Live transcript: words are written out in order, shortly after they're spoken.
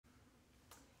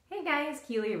Hey guys,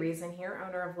 Keely Reason here,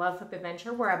 owner of Love Hope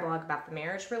Adventure, where I blog about the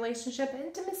marriage, relationship,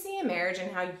 intimacy, and marriage,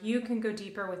 and how you can go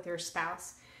deeper with your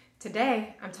spouse.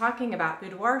 Today, I'm talking about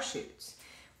boudoir shoots.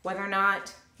 Whether or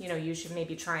not, you should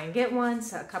maybe try and get one,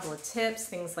 so a couple of tips,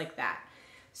 things like that.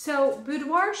 So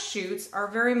boudoir shoots are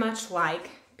very much like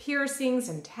piercings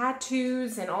and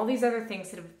tattoos and all these other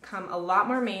things that have become a lot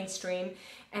more mainstream,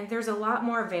 and there's a lot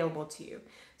more available to you.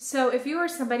 So if you are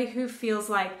somebody who feels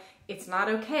like it's not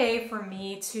okay for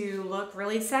me to look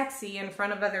really sexy in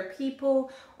front of other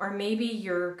people, or maybe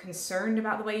you're concerned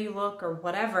about the way you look or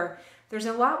whatever, there's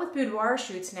a lot with boudoir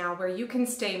shoots now where you can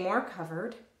stay more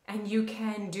covered and you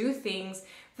can do things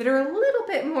that are a little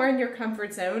bit more in your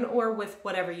comfort zone or with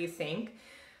whatever you think.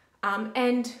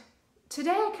 And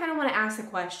today I kind of want to ask the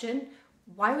question,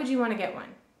 why would you want to get one?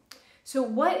 So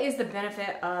what is the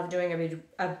benefit of doing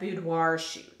a boudoir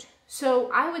shoot?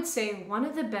 So I would say one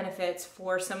of the benefits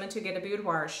for someone to get a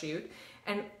boudoir shoot,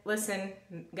 and listen,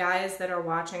 guys that are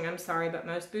watching, I'm sorry, but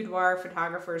most boudoir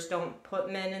photographers don't put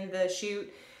men in the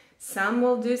shoot. Some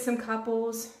will do some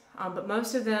couples, but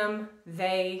most of them,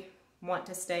 they want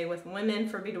to stay with women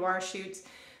for boudoir shoots.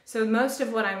 So most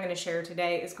of what I'm going to share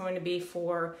today is going to be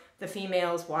for the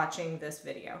females watching this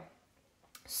video.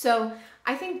 So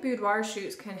I think boudoir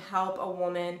shoots can help a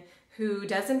woman who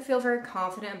doesn't feel very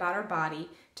confident about her body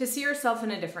to see herself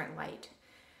in a different light.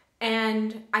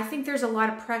 And I think there's a lot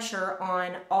of pressure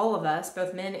on all of us,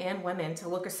 both men and women, to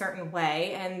look a certain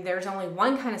way, and there's only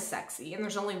one kind of sexy, and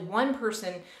there's only one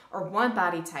person or one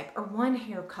body type or one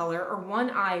hair color or one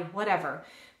eye, whatever,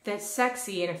 that's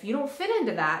sexy, and if you don't fit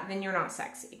into that, then you're not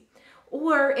sexy.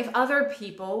 Or if other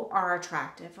people are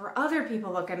attractive or other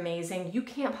people look amazing, you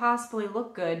can't possibly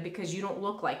look good because you don't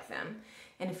look like them.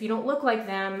 And if you don't look like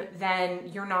them,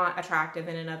 then you're not attractive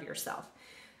in and of yourself.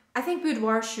 I think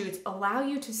boudoir shoots allow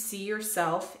you to see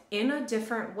yourself in a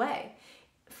different way,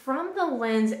 from the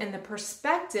lens and the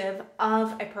perspective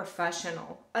of a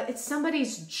professional. It's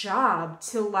somebody's job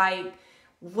to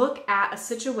look at a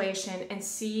situation and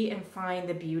see and find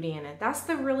the beauty in it. That's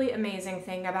the really amazing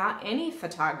thing about any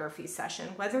photography session,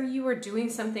 whether you are doing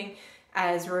something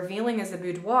as revealing as a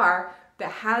boudoir that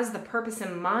has the purpose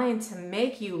in mind to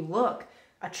make you look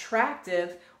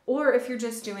attractive, or if you're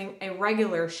just doing a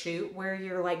regular shoot where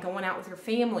you're like going out with your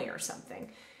family or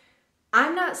something.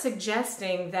 I'm not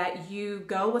suggesting that you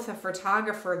go with a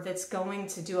photographer that's going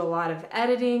to do a lot of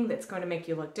editing, that's going to make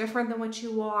you look different than what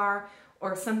you are,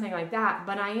 or something like that.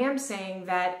 But I am saying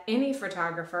that any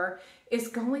photographer is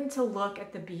going to look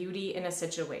at the beauty in a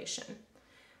situation.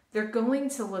 They're going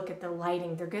to look at the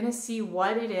lighting. They're going to see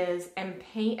what it is and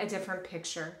paint a different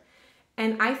picture.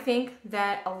 And I think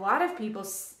that a lot of people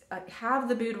have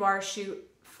the boudoir shoot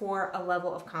for a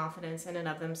level of confidence in and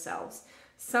of themselves.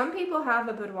 Some people have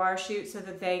a boudoir shoot so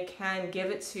that they can give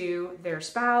it to their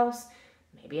spouse,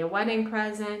 maybe a wedding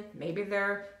present, maybe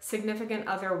their significant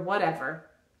other, whatever.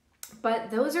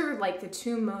 But those are like the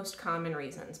two most common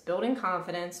reasons, building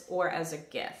confidence or as a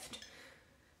gift.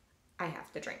 I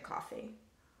have to drink coffee.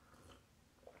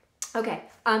 Okay,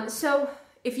 so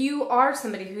if you are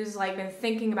somebody who's been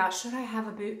thinking about, should I have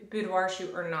a boudoir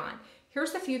shoot or not?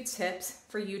 Here's a few tips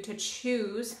for you to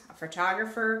choose a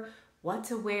photographer, what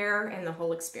to wear, and the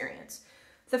whole experience.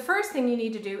 The first thing you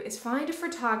need to do is find a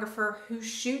photographer who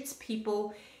shoots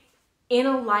people in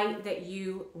a light that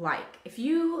you like. If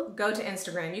you go to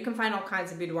Instagram, you can find all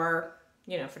kinds of boudoir,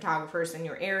 photographers in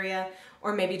your area,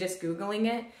 or maybe just Googling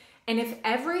it. And if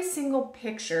every single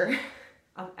picture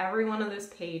of every one of those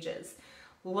pages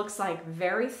looks like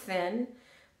very thin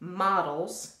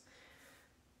models,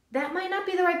 that might not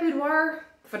be the right boudoir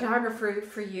photographer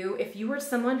for you if you are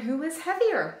someone who is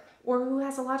heavier or who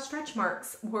has a lot of stretch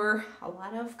marks or a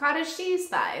lot of cottage cheese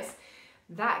thighs.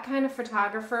 That kind of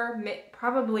photographer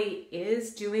probably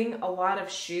is doing a lot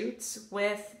of shoots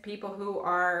with people who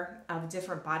are of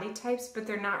different body types, but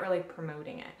they're not really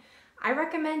promoting it. I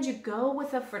recommend you go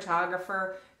with a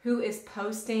photographer who is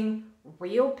posting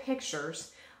real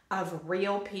pictures of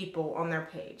real people on their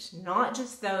page, not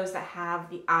just those that have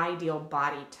the ideal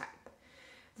body type.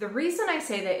 The reason I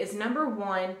say that is, number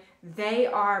one, they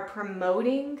are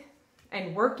promoting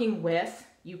and working with,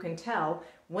 you can tell,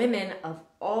 women of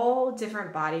all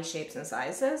different body shapes and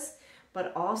sizes,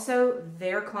 but also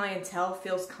their clientele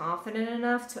feels confident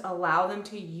enough to allow them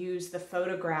to use the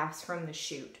photographs from the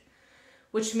shoot,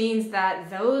 which means that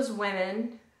those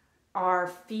women are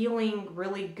feeling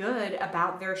really good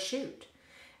about their shoot.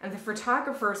 And the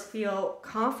photographers feel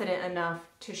confident enough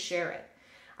to share it.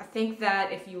 I think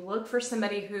that if you look for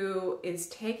somebody who is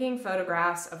taking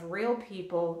photographs of real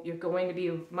people, you're going to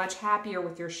be much happier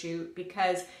with your shoot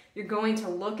because you're going to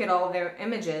look at all their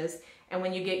images And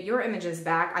when you get your images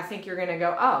back, I think you're going to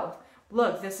go, oh,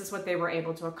 look, this is what they were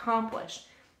able to accomplish.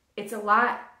 It's a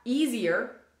lot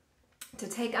easier to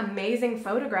take amazing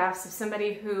photographs of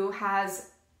somebody who has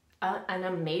an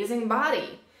amazing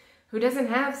body, who doesn't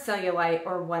have cellulite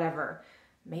or whatever.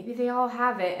 Maybe they all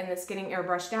have it and it's getting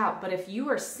airbrushed out. But if you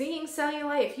are seeing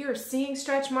cellulite, if you are seeing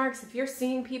stretch marks, if you're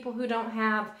seeing people who don't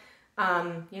have,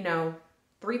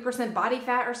 3% body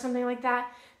fat or something like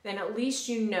that, then at least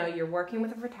you know you're working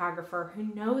with a photographer who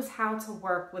knows how to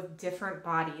work with different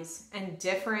bodies and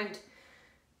different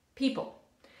people.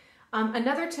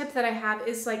 Another tip that I have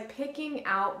is like picking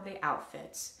out the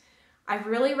outfits. I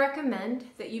really recommend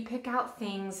that you pick out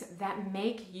things that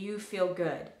make you feel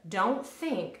good. Don't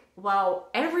think, well,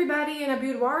 everybody in a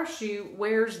boudoir shoot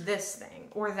wears this thing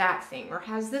or that thing or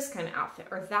has this kind of outfit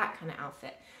or that kind of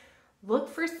outfit. Look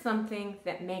for something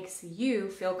that makes you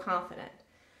feel confident.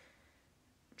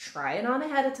 Try it on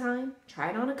ahead of time. Try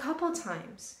it on a couple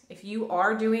times. If you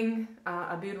are doing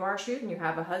a boudoir shoot and you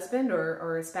have a husband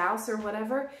or a spouse or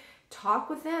whatever, talk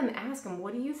with them. Ask them,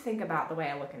 what do you think about the way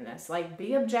I look in this? Like,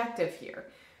 be objective here.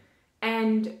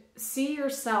 And see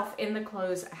yourself in the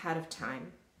clothes ahead of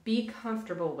time. Be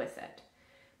comfortable with it.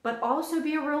 But also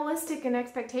be realistic in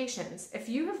expectations. If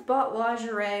you have bought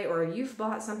lingerie or you've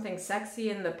bought something sexy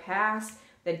in the past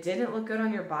that didn't look good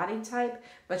on your body type,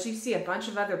 but you see a bunch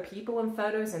of other people in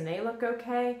photos and they look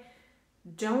okay,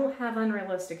 don't have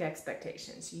unrealistic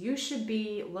expectations. You should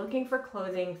be looking for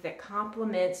clothing that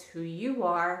complements who you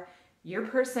are, your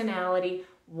personality,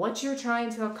 what you're trying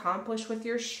to accomplish with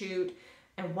your shoot,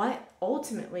 and what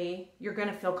ultimately you're going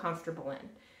to feel comfortable in.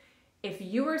 If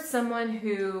you are someone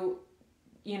who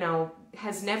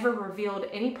has never revealed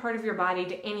any part of your body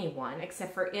to anyone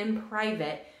except for in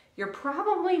private, you're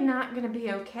probably not going to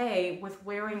be okay with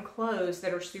wearing clothes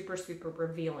that are super, super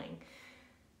revealing.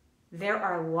 There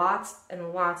are lots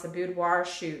and lots of boudoir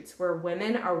shoots where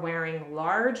women are wearing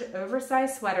large,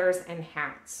 oversized sweaters and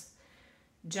hats.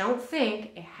 Don't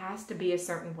think it has to be a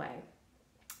certain way.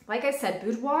 Like I said,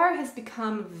 boudoir has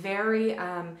become very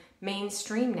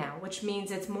mainstream now, which means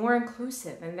it's more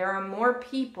inclusive and there are more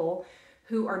people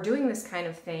who are doing this kind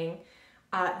of thing,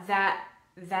 that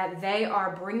they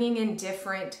are bringing in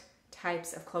different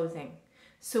types of clothing.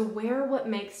 So wear what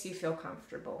makes you feel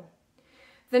comfortable.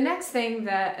 The next thing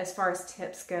that, as far as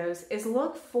tips goes, is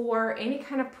look for any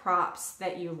kind of props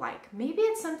that you like. Maybe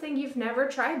it's something you've never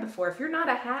tried before. If you're not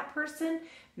a hat person,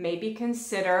 maybe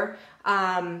consider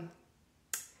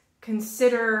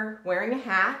wearing a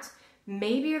hat.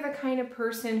 Maybe you're the kind of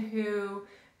person who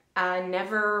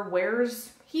never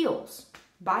wears heels.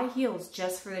 Buy heels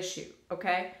just for the shoot,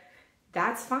 okay?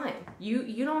 That's fine.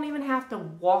 You don't even have to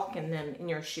walk in them in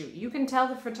your shoot. You can tell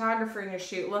the photographer in your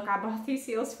shoot, look, I bought these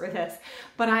heels for this,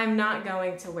 but I'm not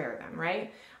going to wear them,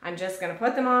 right? I'm just going to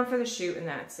put them on for the shoot and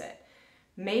that's it.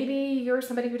 Maybe you're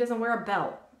somebody who doesn't wear a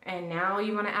belt and now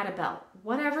you want to add a belt.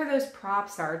 Whatever those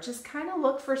props are, just kind of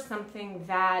look for something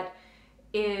that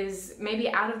is maybe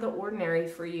out of the ordinary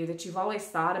for you that you've always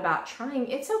thought about trying.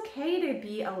 It's okay to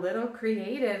be a little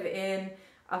creative in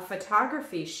a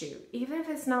photography shoot, even if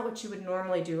it's not what you would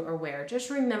normally do or wear. Just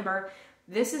remember,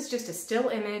 this is just a still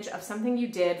image of something you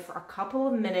did for a couple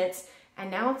of minutes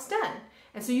and now it's done.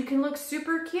 And so you can look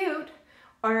super cute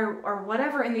or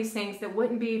whatever in these things that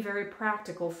wouldn't be very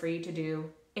practical for you to do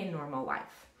in normal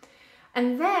life.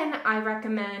 And then I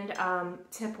recommend,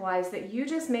 tip-wise, that you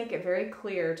just make it very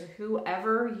clear to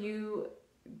whoever you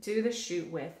do the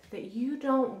shoot with that you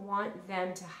don't want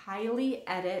them to highly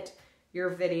edit your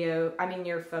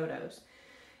photos,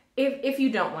 if you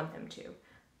don't want them to.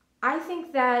 I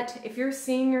think that if you're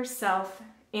seeing yourself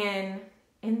in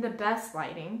the best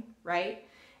lighting, right,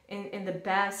 in the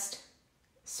best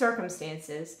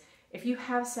circumstances, if you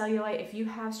have cellulite, if you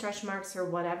have stretch marks or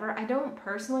whatever, I don't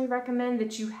personally recommend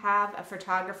that you have a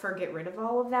photographer get rid of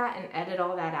all of that and edit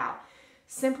all that out,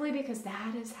 simply because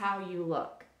that is how you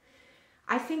look.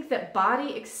 I think that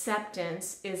body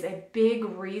acceptance is a big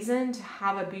reason to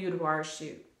have a boudoir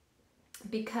shoot,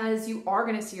 because you are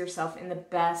going to see yourself in the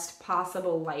best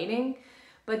possible lighting,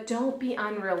 but don't be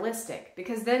unrealistic,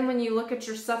 because then when you look at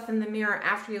yourself in the mirror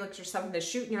after you look at yourself in the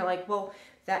shoot and you're like, well,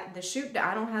 the shoot,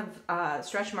 I don't have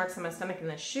stretch marks on my stomach in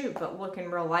the shoot, but look, in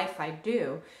real life I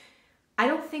do. I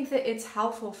don't think that it's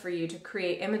helpful for you to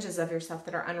create images of yourself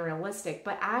that are unrealistic,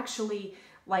 but actually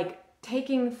like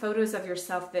taking photos of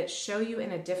yourself that show you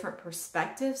in a different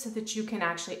perspective so that you can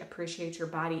actually appreciate your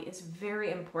body is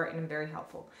very important and very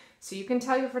helpful. So you can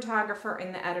tell your photographer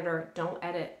and the editor, don't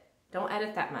edit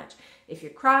that much. If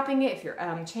you're cropping it, if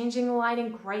you're changing the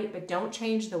lighting, great, but don't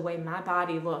change the way my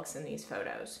body looks in these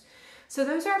photos. So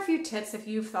those are a few tips if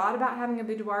you've thought about having a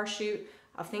boudoir shoot.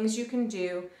 of things you can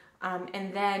do,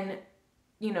 and then,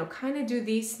 you know, kind of do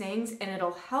these things, and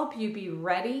it'll help you be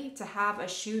ready to have a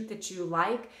shoot that you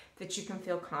like, that you can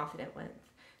feel confident with.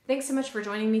 Thanks so much for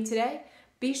joining me today.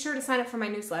 Be sure to sign up for my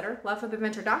newsletter,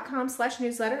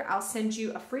 loveflipadventure.com/newsletter. I'll send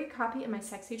you a free copy of my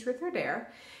Sexy Truth or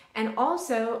Dare. And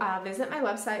also visit my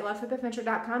website,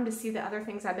 loveflipadventure.com, to see the other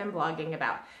things I've been blogging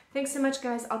about. Thanks so much,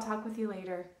 guys. I'll talk with you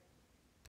later.